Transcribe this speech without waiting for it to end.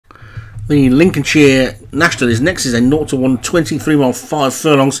The Lincolnshire National is next. Is a 0 to 1, 23 mile 5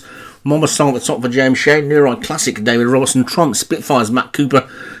 furlongs. Mama Song at the top for James Shea. Near Right Classic David Robertson. Trump Spitfires Matt Cooper.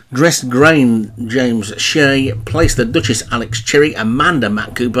 Dressed Grain James Shea. Place the Duchess Alex Cherry. Amanda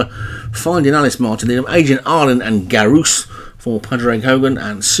Matt Cooper. Finding Alice Martin Needham. Agent Arlen and Garoose for Padraig Hogan.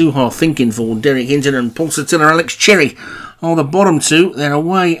 And Suha Thinking for Derek Hinton. And Pulsatilla Alex Cherry are the bottom two. They're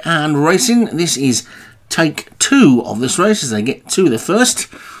away and racing. This is take 2 of this race as they get to the first.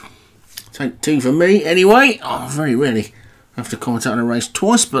 Take 2 for me anyway. I very rarely have to commentate on a race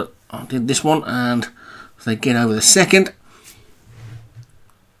twice, but I did this one, and they get over the second.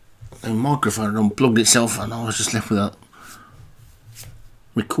 The microphone had unplugged itself, and I was just left with a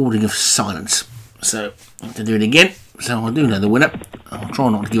recording of silence. So I have to do it again. So I do know the winner. I'll try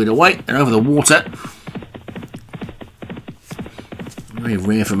not to give it away. They're over the water. Very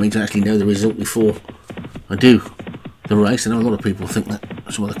rare for me to actually know the result before I do the race. I know a lot of people think that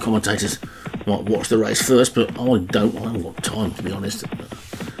some of the commentators might watch the race first, but I don't. I haven't got time, to be honest.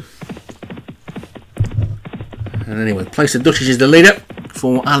 And anyway, Place the Duchess is the leader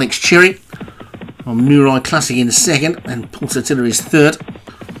for Alex Cherry. From New Ride Classic in second, and Pulsatilla is third.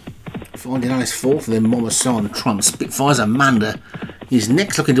 Finding Alice fourth, then Mama Sign Trump Spitfires. Amanda is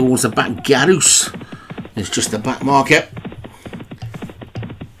next, looking towards the back. Garoose is just the back marker.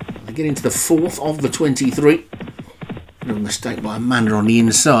 They get into the fourth of the 23. No mistake by Amanda on the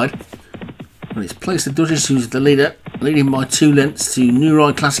inside. But it's Place the Duchess who's the leader, leading by 2 lengths to New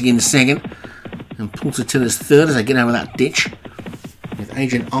Ride Classic in second. And Pulsatilla's third as they get over that ditch. With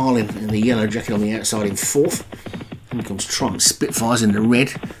Agent Arlen in the yellow jacket on the outside in fourth. Then comes Trump Spitfires in the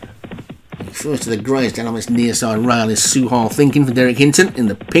red. And first to the greys down on this near side rail is Suha Thinking for Derek Hinton in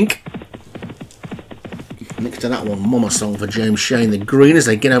the pink. Next to that one, Mama Song for James Shea in the green as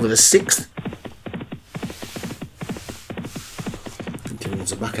they get over the sixth.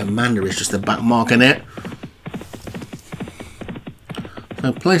 Towards the back, Amanda is just the back marker there.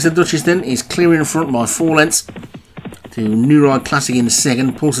 So Place the Duchess then is clear in front by 4 lengths to New Ride Classic in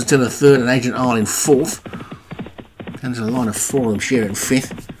second, Pulsatilla third and Agent Arlen fourth. And there's a line of 4 of them sharing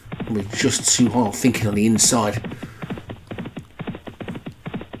fifth, with just Suha Thinking on the inside.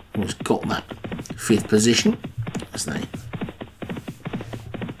 Who's got that 5th position as they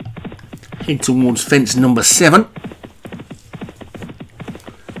head towards fence number 7.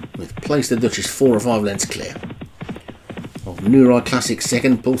 With Place the Duchess 4 or 5 lengths clear. Of New Ride Classic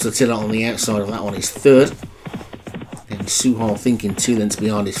second, Pulsatilla on the outside of that one is third. Then Suha Thinking 2 lengths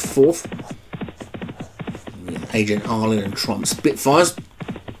behind is fourth. With Agent Arlen and Trump Spitfires.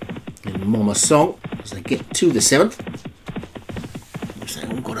 And Mama Song as they get to the 7th. Which they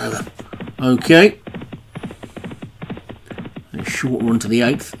all got over. Okay. A short run to the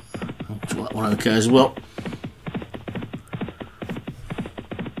 8th. I'll that one okay as well.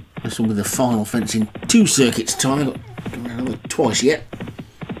 This will be the final fence in 2 circuits time. I've got another twice yet.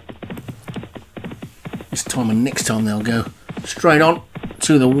 This time and next time they'll go straight on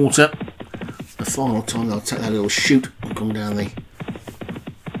to the water. The final time they'll take that little chute and come down the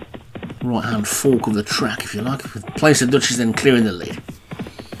right hand fork of the track, if you like, with Place the Duchess then clearing the lead.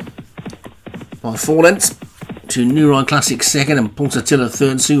 By 4 lengths to New Ride Classic second and Pulsatilla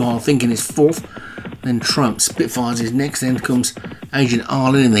third, Suha Thinking is fourth. Then Trump Spitfires is next, then comes Agent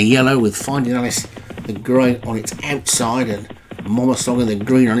Arlen in the yellow with Finding Alice the grey on its outside and Mama Song in the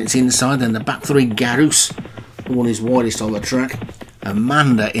green on its inside. Then the back 3, Garoose, the one who's widest on the track.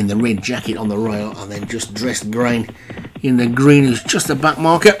 Amanda in the red jacket on the rail, and then just Dressed Grain in the green who's just the back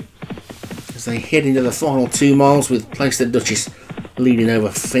marker. As they head into the final 2 miles with Place the Duchess leading over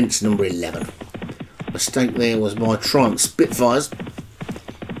fence number 11. Mistake there was by Trump Spitfires.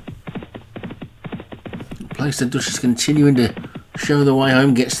 Place the Duchess continuing to show the way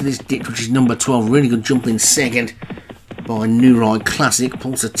home, gets to this ditch which is number 12. Really good jump in second by New Ride Classic.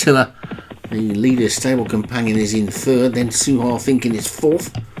 Pulsatilla, the leader's stable companion, is in third. Then Suha Thinking is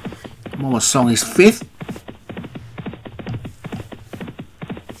fourth. Mama Song is fifth.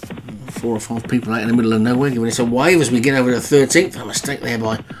 4 or 5 people out in the middle of nowhere giving us a wave as we get over to 13th. A mistake there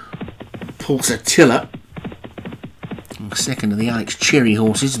by Pulsatilla. Second of the Alex Cherry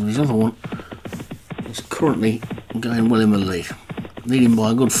horses, and his other one is currently going well in the lead. Leading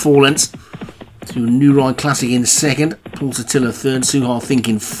by a good 4 lengths to New Ride Classic in second, Pulsatilla third, Suha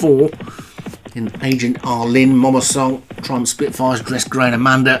Thinking 4. In Agent Arlen, Mama Song, Trump Spitfires, Dressed Grain,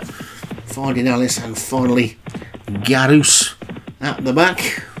 Amanda, Finding Alice, and finally Garoose at the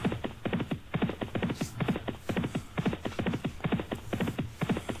back.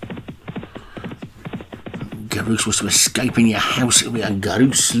 Garoose was to escape in your house. It would be a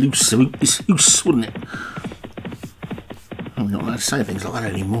Garoose loose, wouldn't it? I'm not allowed to say things like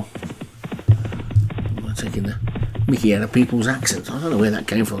that anymore. taking the mickey out of people's accents. I don't know where that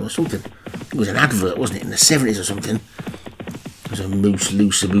came from or something. It was an advert, wasn't it, in the 70s or something? There's a moose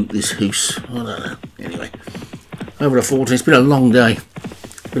loose about this hoose. I don't know. Anyway, over the 14th. It's been a long day.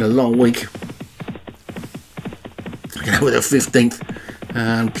 It's been a long week. Over the 15th.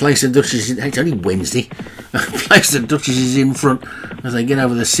 And Place the Duchess, it's only Wednesday. Place the Duchess is in front as they get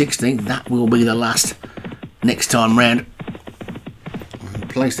over the 16th. That will be the last next time round. And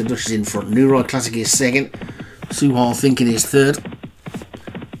Place the Duchess in front. New Ride Classic is second. Suhar Thinking is third.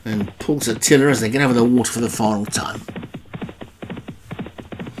 And Pulsatilla as they get over the water for the final time.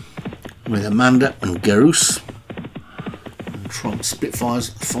 With Amanda and Garus. And Trump Spitfires,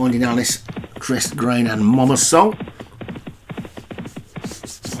 Finding Alice, Crest Grain and Mama Soul.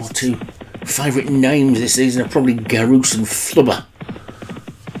 Our two favourite names this season are probably Garus and Flubber.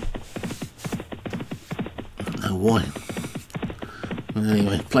 I don't know why. But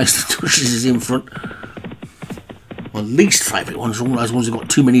anyway, Place the Duchess is in front. My least favourite ones are all those ones who've got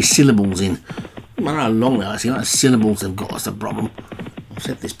too many syllables in. I don't know how long they are, actually, how many syllables they've got, that's the problem. I've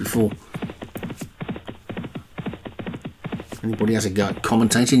said this before. Anybody has a go at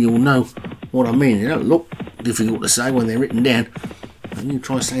commentating, you'll know what I mean. They don't look difficult to say when they're written down. And you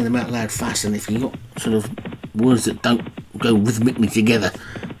try saying them out loud fast, and if you've got sort of words that don't go rhythmically together,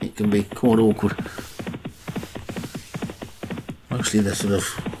 it can be quite awkward. Mostly the sort of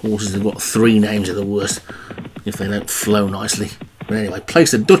horses that have got three names are the worst, if they don't flow nicely. But anyway,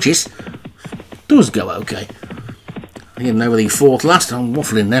 Place the Duchess does go okay. Again, over the fourth last. I'm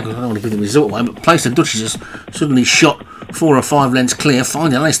waffling now because I don't want to give the result away, but Place the Duchess has suddenly shot 4 or 5 lengths clear.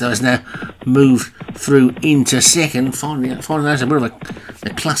 Finding Alice though has now moved through into second. Finding Alice a bit of a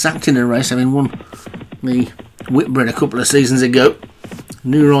class act in the race, having won the Whitbread a couple of seasons ago.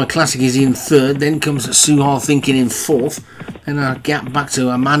 New Ride Classic is in third. Then comes Suhar Thinking in fourth. Then a gap back to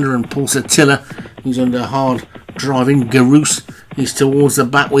Amanda and Pulsatilla, who's under hard driving. Garus is towards the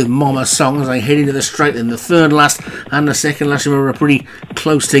back with Mama Song as they head into the straight. Then the third last and the second last are pretty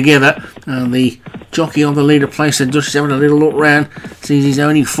close together. And the jockey on the leader, Place the Duchess, having a little look round. Sees he's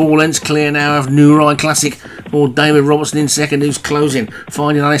only 4 lengths clear now of New Ride Classic. Or David Robertson in second, who's closing.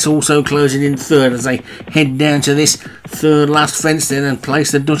 Finding Alice also closing in third as they head down to this third last fence then, and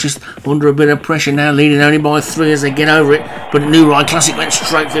Place the Duchess under a bit of pressure now, leading only by 3 as they get over it. But New Ride Classic went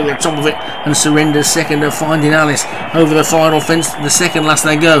straight through the top of it and surrenders second to Finding Alice. Over the final fence, the second last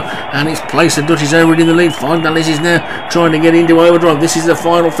they go, and it's Place the Duchess over in the lead. Finding Alice is now trying to get into overdrive. This is the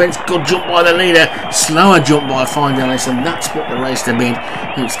final fence. Good jump by the leader, slower jump by Finding Alice, and that's what the race to be.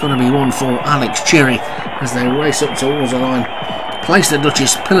 It's going to be one for Alex Cherry as they race up towards the line. Place the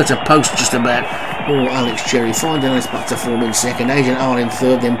Duchess, pillar to post just about. Or Alex Cherry, Finding Alice back to form in second. Agent R in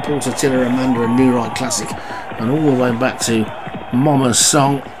third, then Pulsatilla, Amanda and New Ride Classic. And all the way back to Mama's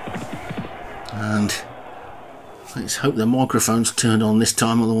Song. And let's hope the microphone's turned on this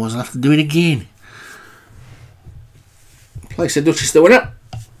time, otherwise I'll have to do it again. Place the Duchess the winner.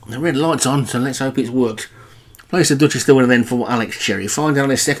 The red light's on, so let's hope it's worked. Place the Duchess the winner then for Alex Cherry. Finding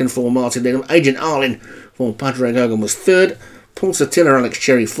Alice second for Martin Denham. Agent Arlen for Padraig Hogan was third. Pulsatilla, Alex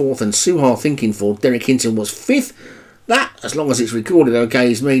Cherry fourth, and Suhar Thinking for Derek Hinton was fifth. That, as long as it's recorded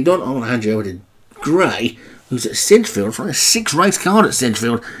okay, is me done. I'm going to hand you over to Gray, who's at Sedgefield, for a 6-race card at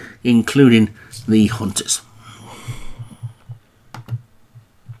Sedgefield, including the Hunters.